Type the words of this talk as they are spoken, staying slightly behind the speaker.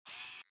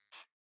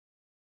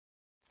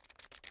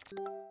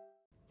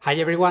Hi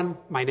everyone,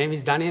 my name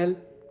is Daniel.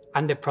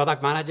 I'm the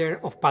product manager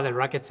of Padel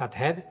rackets at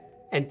Head,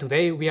 and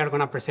today we are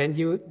going to present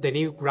you the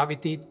new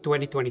Gravity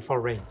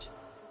 2024 range.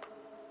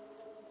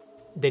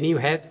 The new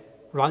Head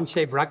round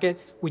shape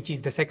rackets, which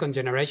is the second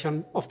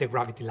generation of the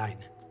Gravity line.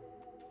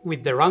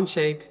 With the round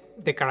shape,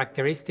 the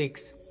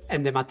characteristics,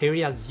 and the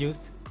materials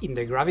used in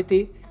the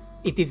Gravity,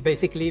 it is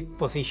basically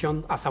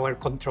positioned as our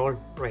control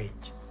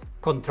range.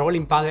 Control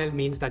in Padel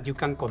means that you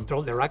can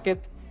control the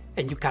racket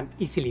and you can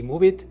easily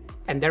move it,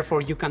 and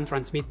therefore you can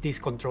transmit this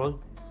control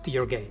to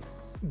your game.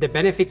 The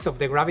benefits of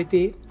the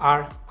Gravity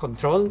are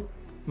control,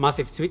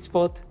 massive sweet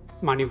spot,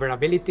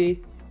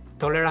 maneuverability,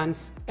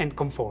 tolerance, and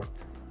comfort.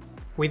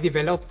 We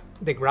developed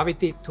the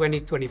Gravity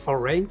 2024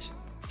 range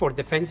for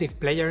defensive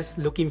players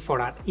looking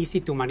for an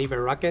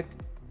easy-to-maneuver racket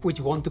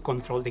which want to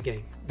control the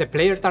game. The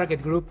player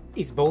target group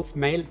is both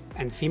male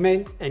and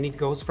female, and it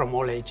goes from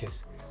all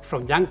ages,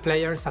 from young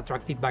players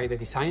attracted by the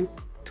design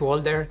to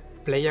older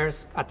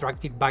players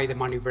attracted by the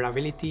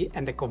maneuverability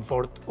and the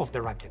comfort of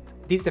the racket.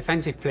 These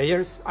defensive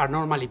players are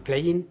normally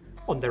playing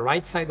on the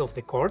right side of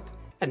the court,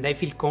 and they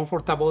feel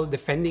comfortable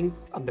defending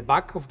on the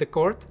back of the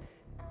court,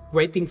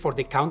 waiting for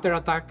the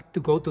counter-attack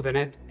to go to the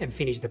net and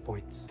finish the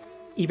points.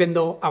 Even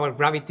though our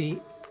Gravity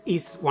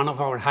is one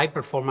of our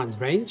high-performance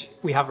range,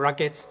 we have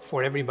rackets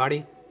for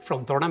everybody,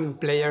 from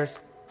tournament players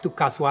to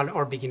casual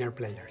or beginner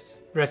players.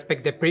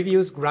 Respect the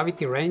previous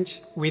Gravity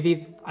range, we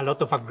did a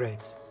lot of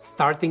upgrades,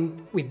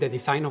 starting with the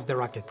design of the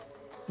racket,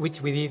 which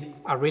we did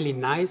a really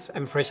nice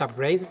and fresh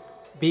upgrade,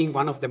 being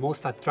one of the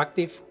most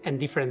attractive and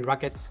different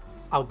rackets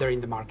out there in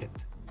the market.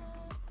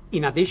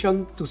 In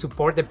addition, to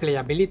support the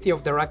playability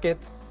of the racket,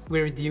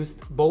 we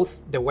reduced both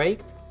the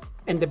weight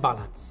and the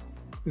balance,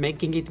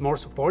 making it more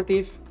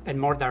supportive and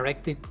more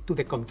directed to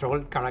the control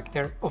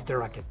character of the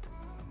racket.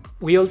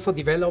 We also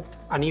developed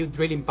a new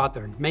drilling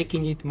pattern,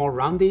 making it more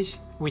roundish,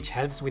 which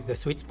helps with the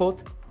sweet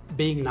spot,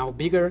 being now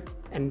bigger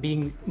and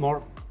being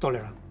more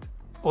tolerant.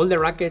 All the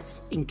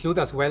rackets include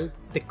as well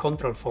the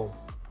control foam.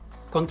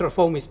 Control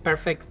foam is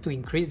perfect to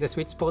increase the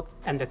sweet spot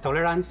and the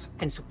tolerance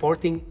and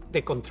supporting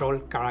the control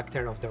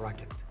character of the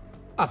racket.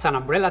 As an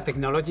umbrella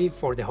technology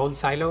for the whole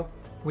silo,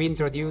 we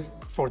introduced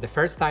for the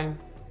first time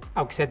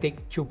Auxetic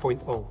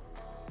 2.0.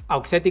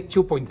 Auxetic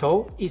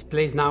 2.0 is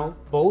placed now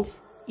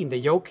both in the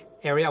yoke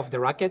area of the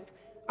racket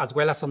as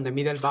well as on the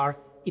middle bar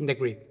in the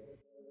grip.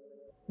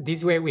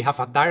 This way we have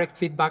a direct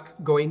feedback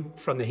going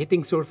from the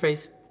hitting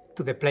surface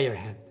to the player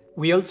hand.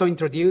 We also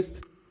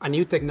introduced a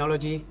new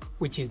technology,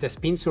 which is the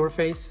spin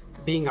surface,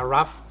 being a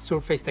rough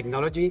surface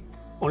technology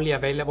only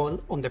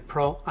available on the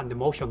Pro and the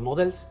Motion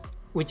models,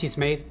 which is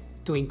made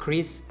to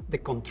increase the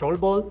control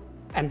ball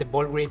and the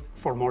ball grip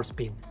for more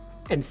spin.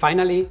 And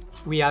finally,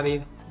 we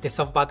added the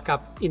soft butt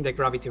cap in the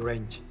Gravity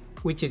range,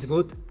 which is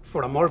good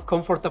for a more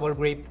comfortable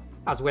grip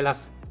as well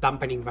as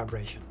dampening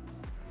vibration.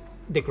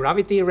 The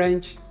Gravity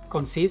range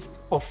consists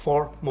of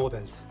 4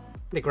 models: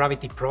 the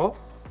Gravity Pro,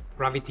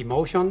 Gravity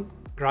Motion,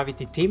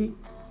 Gravity Team,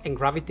 and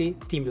Gravity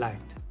Team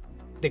Light.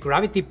 The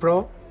Gravity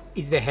Pro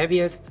is the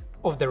heaviest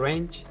of the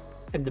range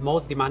and the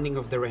most demanding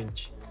of the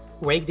range.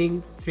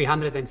 Weighing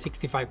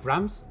 365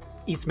 grams,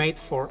 is made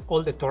for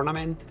all the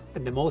tournament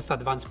and the most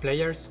advanced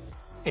players,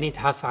 and it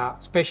has a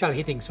special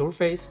hitting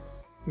surface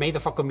made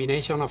of a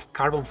combination of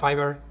carbon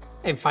fiber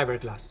and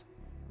fiberglass,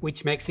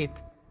 which makes it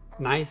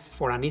nice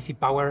for an easy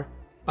power,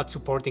 but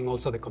supporting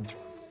also the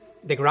control.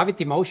 The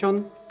Gravity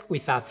Motion,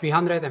 with a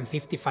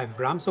 355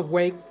 grams of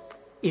weight,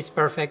 is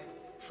perfect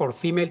for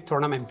female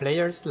tournament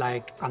players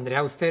like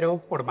Andrea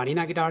Austero or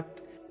Marina Girard,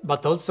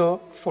 but also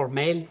for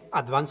male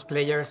advanced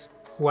players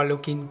who are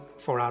looking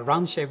for a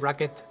round-shaped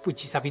racket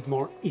which is a bit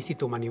more easy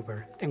to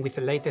maneuver and with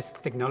the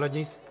latest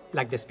technologies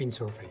like the spin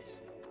surface.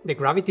 The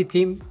Gravity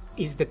Team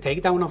is the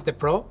takedown of the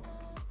Pro,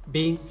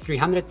 being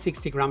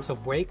 360 grams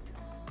of weight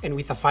and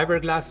with a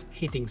fiberglass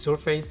hitting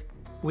surface,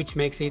 which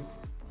makes it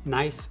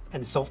nice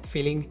and soft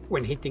feeling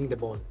when hitting the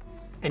ball.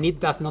 And it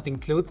does not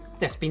include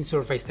the spin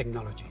surface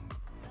technology.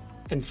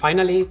 And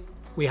finally,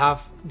 we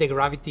have the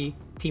Gravity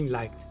Team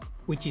Light,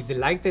 which is the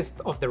lightest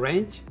of the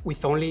range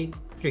with only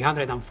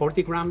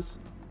 340 grams,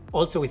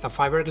 also with a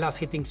fiberglass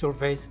hitting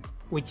surface,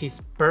 which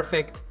is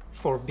perfect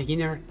for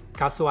beginner,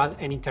 casual,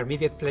 and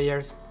intermediate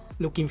players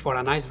looking for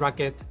a nice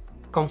racket,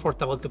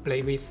 comfortable to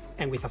play with,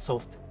 and with a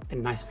soft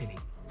and nice feeling.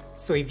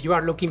 So if you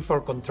are looking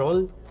for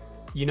control,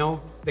 you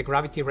know the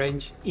Gravity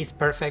range is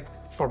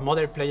perfect for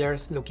modern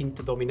players looking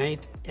to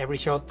dominate every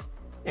shot,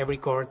 every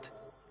court,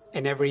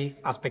 and every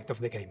aspect of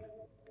the game.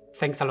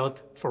 Thanks a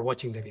lot for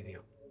watching the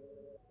video.